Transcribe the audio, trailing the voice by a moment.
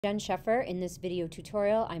Jen Sheffer. In this video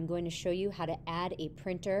tutorial, I'm going to show you how to add a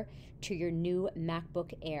printer to your new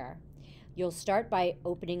MacBook Air. You'll start by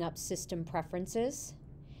opening up System Preferences.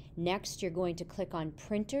 Next, you're going to click on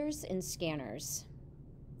Printers and Scanners.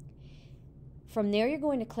 From there, you're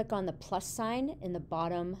going to click on the plus sign in the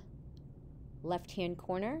bottom left-hand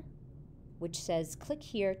corner, which says click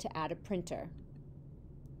here to add a printer.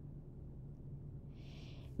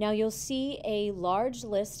 Now you'll see a large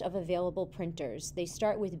list of available printers. They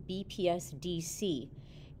start with BPS-DC.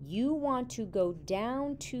 You want to go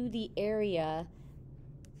down to the area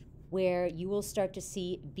where you will start to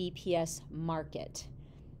see BPS-MARKET.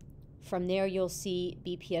 From there you'll see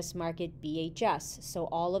BPS-MARKET BHS. So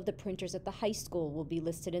all of the printers at the high school will be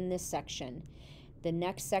listed in this section. The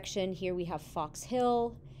next section here we have Fox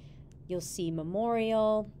Hill. You'll see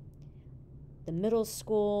Memorial, the middle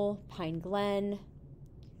school, Pine Glen,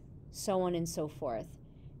 so on and so forth.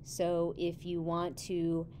 So if you want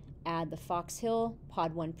to add the Fox Hill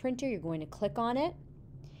Pod 1 printer, you're going to click on it.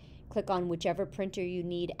 Click on whichever printer you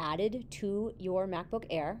need added to your MacBook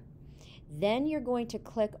Air. Then you're going to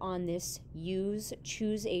click on this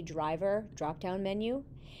Choose a Driver drop-down menu,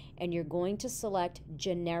 and you're going to select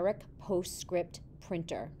Generic PostScript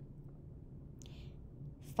Printer.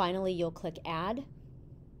 Finally, you'll click Add.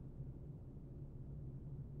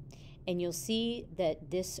 And you'll see that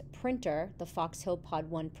this printer, the Fox Hill Pod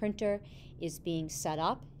 1 printer, is being set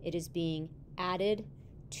up. It is being added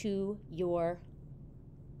to your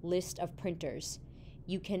list of printers.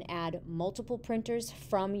 You can add multiple printers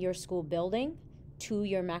from your school building to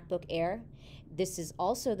your MacBook Air. This is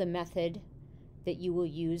also the method that you will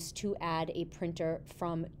use to add a printer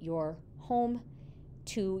from your home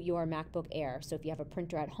to your MacBook Air. So if you have a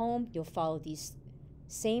printer at home, you'll follow these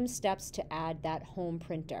same steps to add that home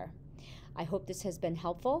printer. I hope this has been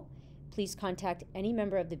helpful. Please contact any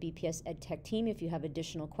member of the BPS EdTech team if you have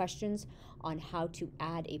additional questions on how to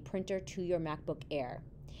add a printer to your MacBook Air.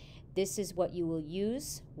 This is what you will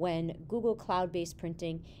use when Google Cloud-based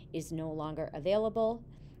printing is no longer available,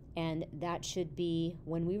 and that should be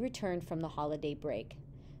when we return from the holiday break.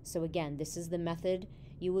 So again, this is the method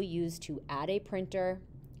you will use to add a printer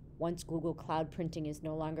once Google Cloud printing is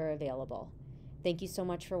no longer available. Thank you so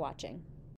much for watching.